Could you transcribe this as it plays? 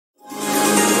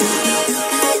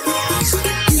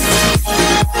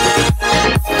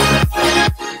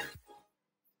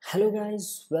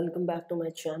guys, welcome back to my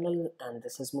channel, and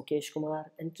this is Mukesh Kumar,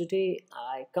 and today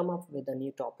I come up with a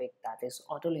new topic, that is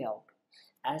auto layout.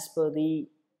 As per the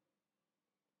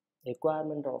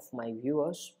requirement of my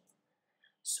viewers,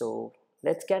 so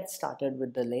let's get started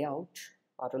with the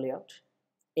auto layout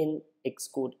in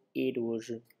Xcode 8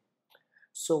 version.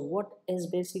 So what is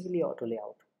basically auto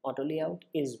layout? Auto layout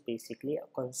is basically a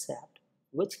concept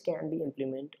which can be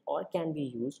implemented or can be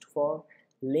used for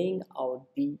laying out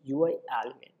the UI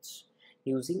elements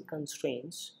using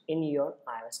constraints in your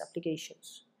iOS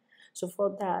applications. So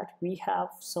for that we have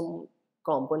some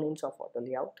components of auto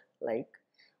layout, like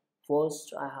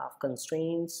first I have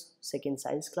constraints, second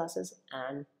size classes,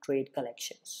 and trait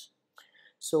collections.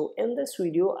 So in this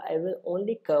video I will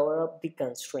only cover up the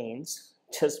constraints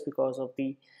just because of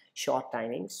the short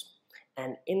timings,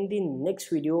 and in the next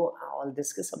video I'll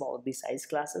discuss about the size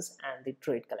classes and the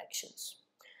trait collections.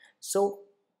 So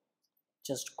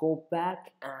just go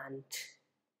back and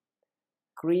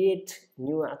create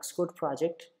new Xcode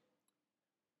project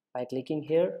by clicking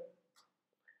here,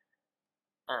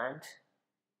 and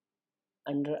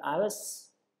under iOS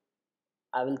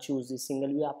I will choose the single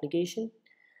view application,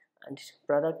 and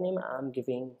product name I'm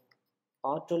giving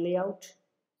auto layout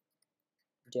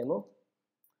demo.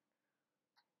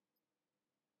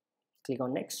 Click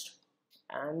on next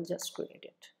and just create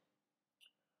it.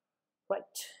 Right,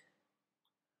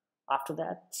 after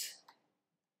that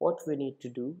what we need to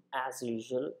do, as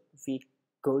usual, we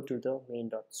go to the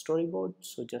main.storyboard.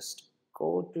 So just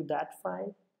go to that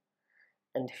file,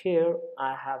 and here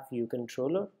I have view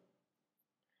controller.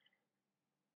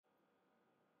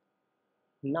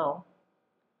 Now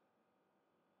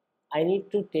I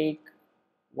need to take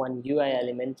one UI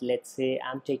element. Let's say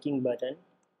I'm taking button,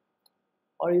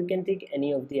 or you can take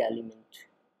any of the element,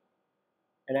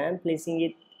 and I am placing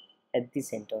it at the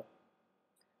center.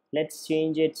 Let's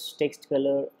change its text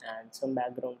color and some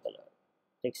background color.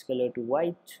 Text color to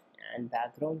white, and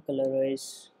background color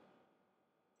is,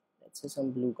 let's say,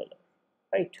 some blue color.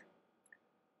 Right,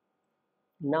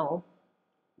 now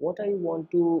what I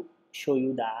want to show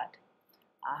you, that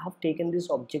I have taken this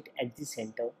object at the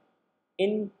center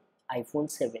in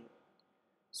iPhone 7.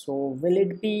 So will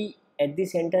it be at the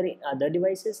center in other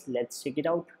devices? Let's check it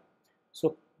out.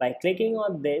 So by clicking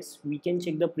on this we can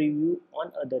check the preview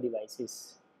on other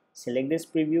devices. Select this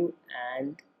preview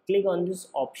and click on this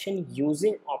option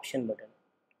using option button.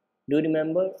 Do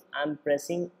remember, I'm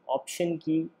pressing option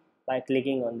key by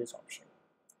clicking on this option.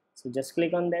 So just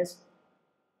click on this,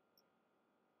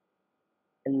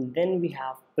 and then we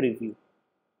have preview,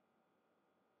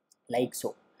 like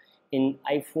so. In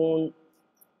iPhone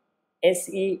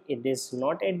SE it is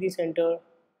not at the center,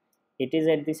 it is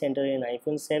at the center in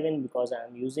iPhone 7 because I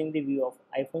am using the view of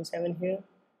iPhone 7 here,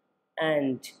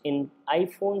 and in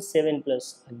iPhone 7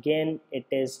 Plus again it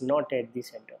is not at the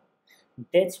center.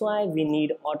 That's why we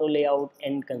need auto layout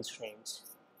and constraints.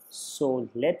 So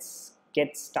let's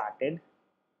get started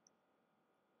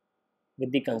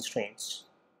with the constraints.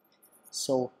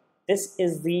 So this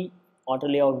is the auto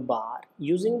layout bar.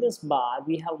 Using this bar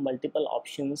we have multiple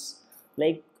options,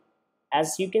 like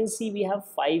as you can see we have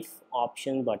 5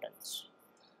 option buttons.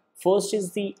 First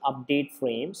is the update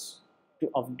frames. To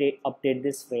update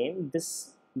this frame,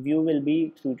 this view will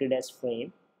be treated as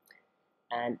frame.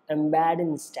 And embed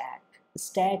in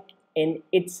stack in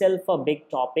itself a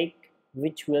big topic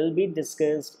which will be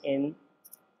discussed in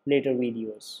later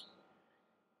videos.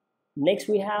 Next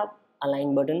we have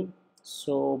align button.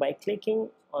 So by clicking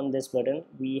on this button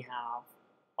we have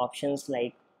options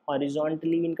like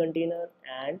horizontally in container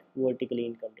and vertically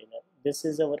in container. This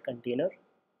is our container,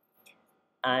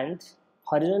 and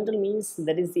horizontal means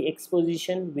that is the X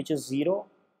position, which is 0,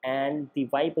 and the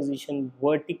Y position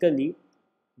vertically,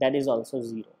 that is also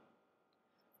 0.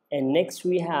 And next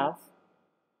we have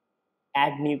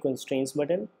add new constraints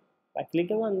button. By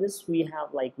clicking on this we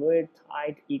have like width,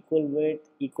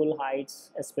 equal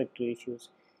heights, aspect ratios,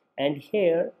 and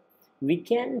here we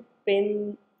can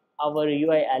pin our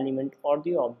UI element or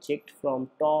the object from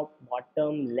top,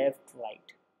 bottom, left, right,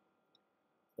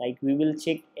 like we will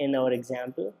check in our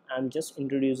example. I'm just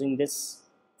introducing this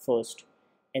first.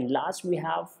 And last we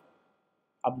have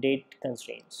update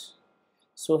constraints.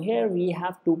 So here we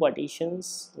have 2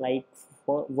 partitions, like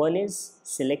one is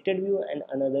selected view and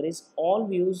another is all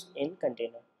views in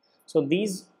container. So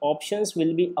these options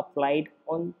will be applied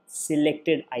on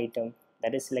selected item,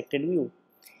 that is selected view,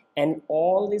 and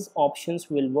all these options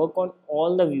will work on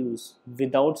all the views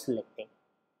without selecting,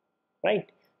 right?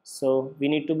 So we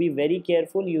need to be very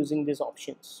careful using these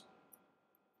options.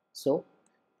 So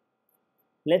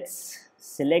let's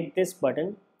select this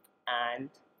button and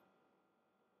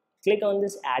click on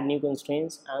this add new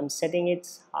constraints. I'm setting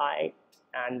its height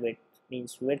and width,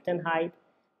 means width and height,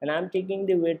 and I'm taking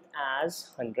the width as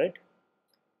 100.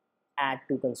 Add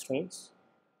two constraints.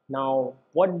 Now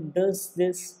what does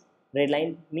this red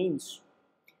line means?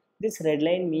 This red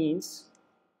line means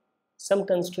some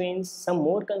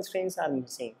more constraints are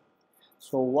missing.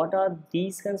 So what are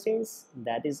these constraints?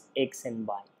 That is x and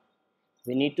y.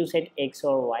 We need to set x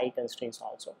or y constraints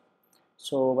also.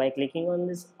 So by clicking on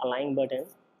this align button,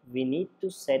 we need to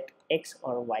set x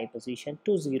or y position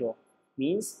to 0,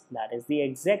 means that is the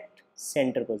exact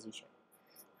center position.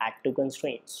 Add two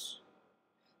constraints.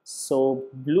 So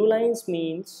blue lines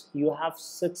means you have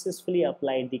successfully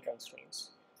applied the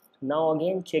constraints. Now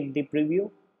again check the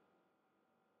preview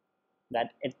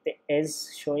that it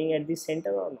is showing at the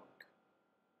center or not.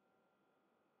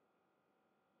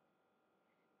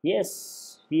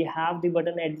 Yes, we have the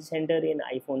button at the center in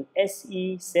iPhone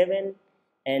SE 7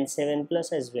 and 7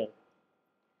 Plus as well.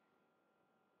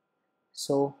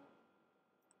 So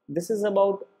this is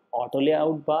about auto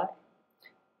layout bar.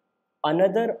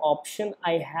 Another option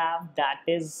I have, that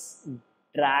is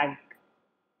drag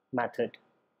method.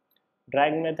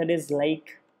 Drag method is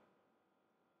like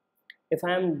if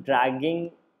I am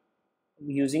dragging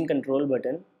using control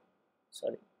button,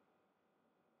 sorry,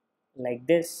 like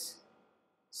this.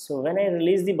 So when I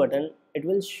release the button, it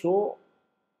will show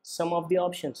some of the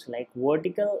options like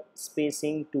vertical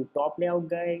spacing to top layout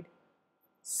guide,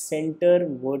 center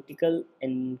vertical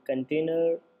and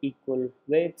container, equal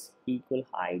widths, equal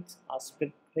heights,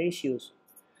 aspect ratios.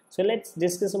 So let's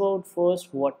discuss about first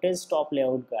what is top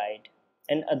layout guide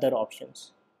and other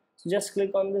options. So just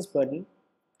click on this button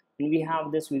and we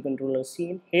have this view controller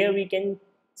scene. Here we can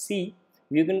see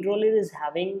view controller is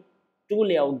having two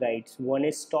layout guides. One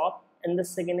is top and the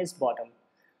second is bottom.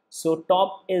 So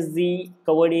top is the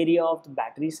covered area of the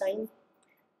battery sign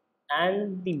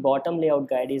and the bottom layout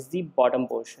guide is the bottom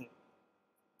portion.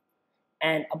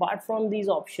 And apart from these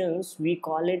options, we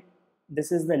call it,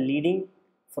 this is the leading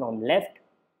from left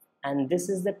and this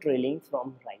is the trailing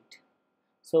from right.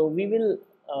 So we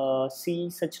will see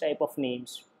such type of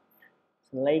names,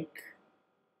 like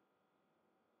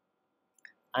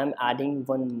I'm adding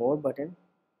one more button.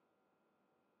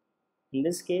 In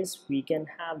this case we can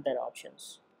have that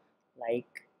options,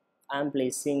 like I'm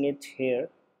placing it here,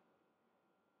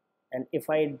 and if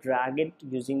I drag it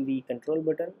using the control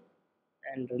button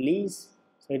and release,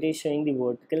 so it is showing the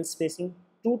vertical spacing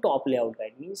to top layout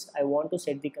guide, means I want to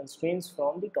set the constraints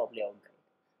from the top layout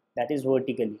guide, that is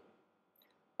vertically,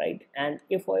 right? And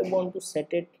if I want to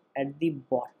set it at the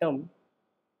bottom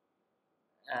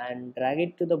and drag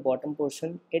it to the bottom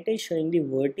portion, it is showing the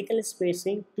vertical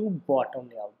spacing to bottom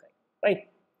layout guide, right?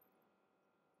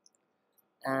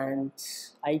 And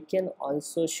I can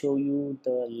also show you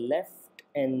the left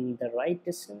and the right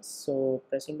distance. So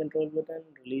pressing control button,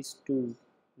 release to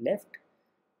left,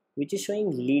 which is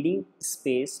showing leading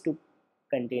space to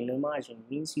container margin,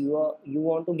 means you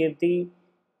want to give the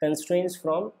constraints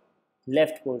from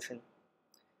left portion.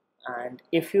 And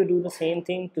if you do the same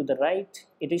thing to the right,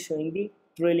 it is showing the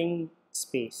trailing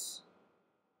space.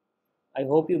 I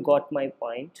hope you got my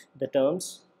point, the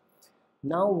terms.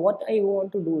 Now what I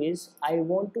want to do is I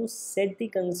want to set the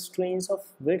constraints of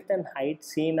width and height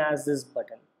same as this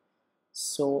button.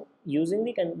 So using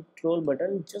the control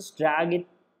button, just drag it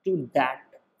to that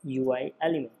UI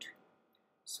element.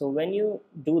 So when you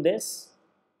do this,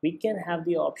 we can have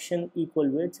the option equal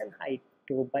width and height.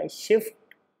 So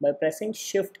by pressing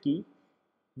shift key,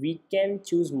 we can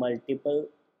choose multiple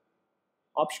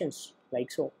options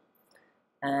like so.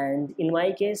 And in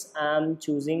my case, I'm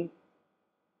choosing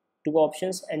two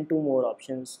options and two more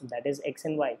options, that is x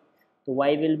and y. So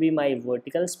y will be my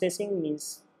vertical spacing,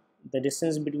 means the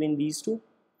distance between these two,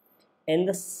 and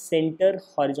the center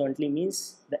horizontally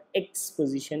means the x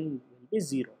position will be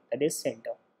 0, that is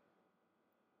center.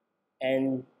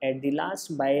 And at the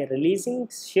last, by releasing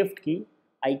shift key,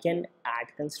 I can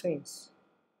add constraints.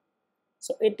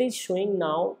 So it is showing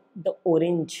now the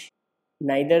orange,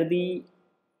 neither the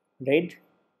red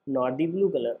nor the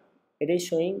blue color. It is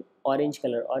showing orange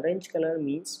color. Orange color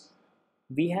means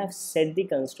we have set the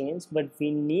constraints, but we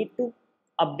need to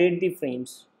update the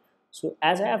frames. So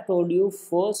as I have told you,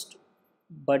 first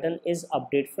button is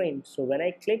update frame. So when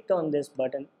I clicked on this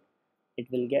button, it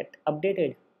will get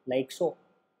updated like so.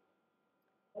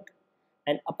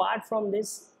 And apart from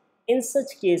this, in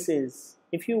such cases,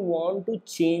 if you want to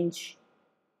change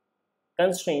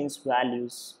constraints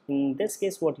values, in this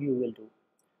case what you will do,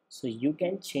 so you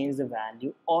can change the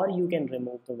value or you can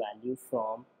remove the value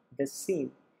from this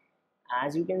scene.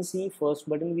 As you can see, first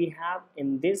button we have,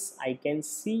 in this I can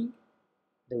see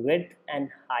the width and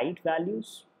height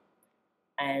values,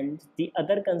 and the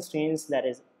other constraints, that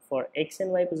is for x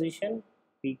and y position,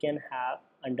 we can have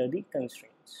under the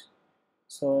constraints.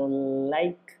 So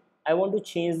like I want to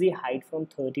change the height from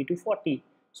 30 to 40.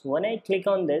 So when I click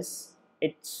on this,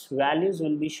 its values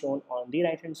will be shown on the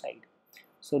right hand side.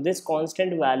 So this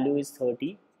constant value is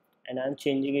 30 and I'm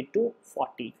changing it to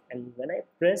 40, and when I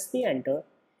press the enter,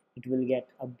 it will get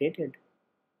updated.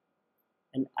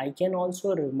 And I can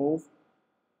also remove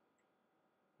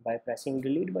by pressing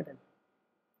delete button,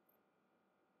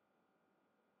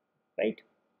 right?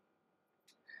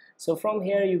 So from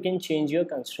here you can change your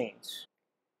constraints,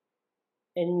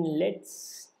 and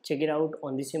let's check it out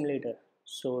on the simulator.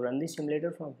 So run the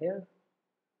simulator from here.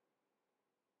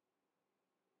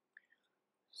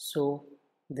 So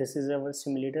this is our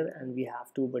simulator, and we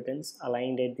have two buttons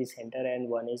aligned at the center and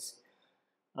one is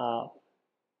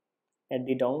at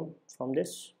the down from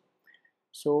this.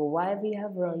 So why we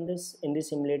have run this in the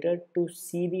simulator? To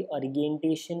see the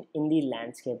orientation in the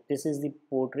landscape. This is the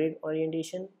portrait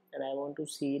orientation and I want to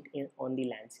see it on the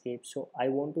landscape. So I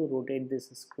want to rotate this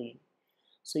screen.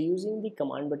 So using the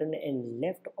command button and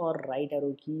left or right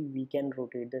arrow key, we can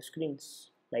rotate the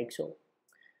screens like so.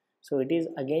 So it is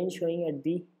again showing at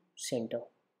the center,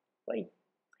 right?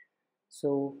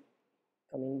 So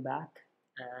coming back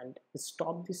and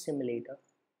stop the simulator,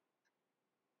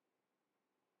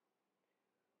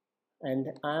 and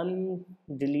I'm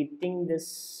deleting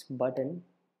this button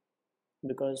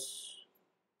because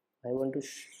I want to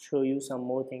show you some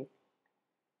more thing.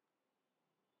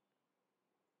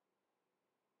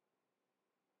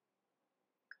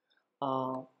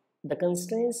 The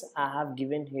constraints I have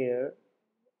given here,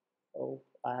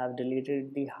 I have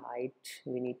deleted the height.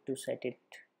 We need to set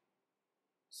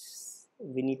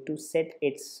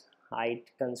its height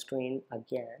constraint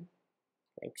again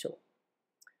like so.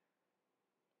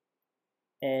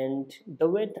 And the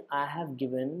width I have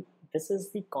given, this is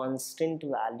the constant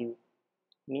value,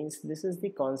 means this is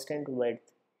the constant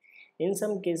width. In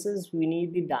some cases we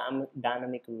need the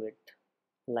dynamic width,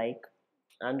 like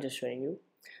I'm just showing you.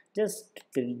 Just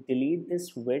delete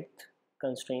this width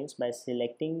constraints by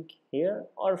selecting here,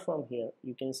 or from here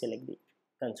you can select the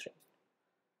constraint.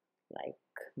 Like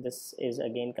this is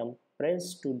again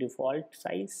compressed to default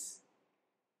size,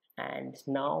 and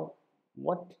now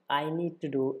what I need to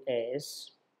do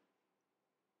is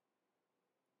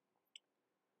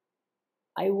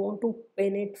I want to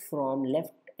pin it from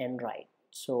left and right.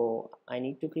 So I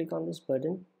need to click on this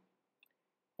button,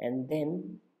 and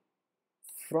then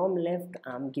from left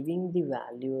I'm giving the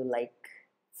value like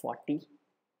 40,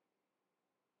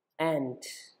 and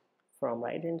from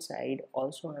right hand side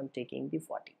also I'm taking the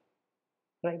 40,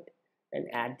 right? And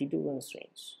add the two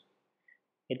constraints.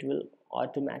 It will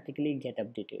automatically get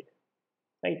updated,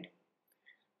 right?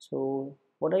 So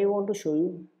what I want to show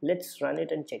you, let's run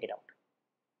it and check it out.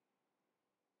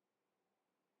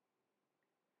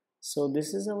 So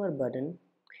this is our button,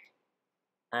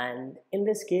 and in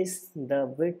this case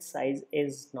the width size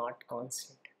is not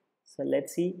constant. So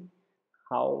let's see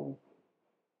how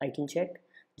I can check.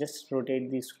 Just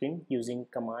rotate the screen using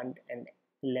command and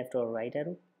left or right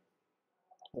arrow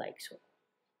like so.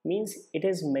 Means it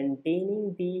is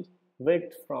maintaining the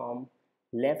width from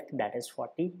left, that is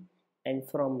 40, and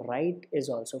from right is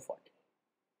also 40.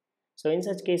 So in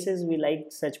such cases we like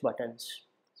such buttons.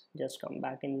 Just come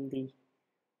back in the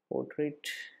portrait.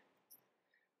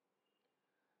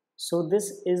 So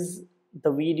this is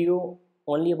the video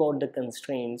only about the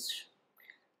constraints.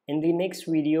 In the next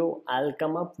video I'll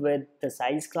come up with the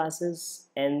size classes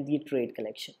and the trait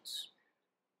collections.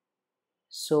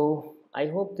 So I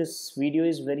hope this video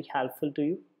is very helpful to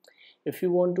you. If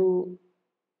you want to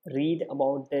read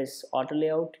about this auto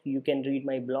layout, you can read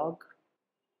my blog.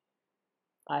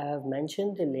 I have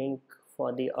mentioned the link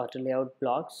for the auto layout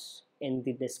blogs in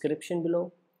the description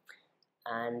below.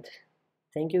 And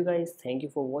thank you guys, thank you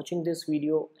for watching this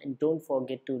video, and don't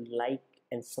forget to like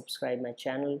and subscribe my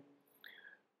channel.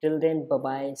 Till then, bye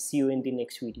bye, see you in the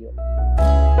next video.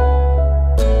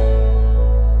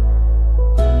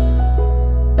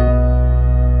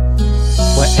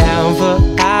 Wherever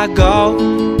I go,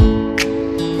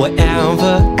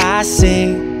 wherever I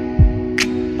see,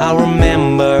 I'll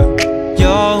remember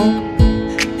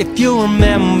you. If you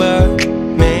remember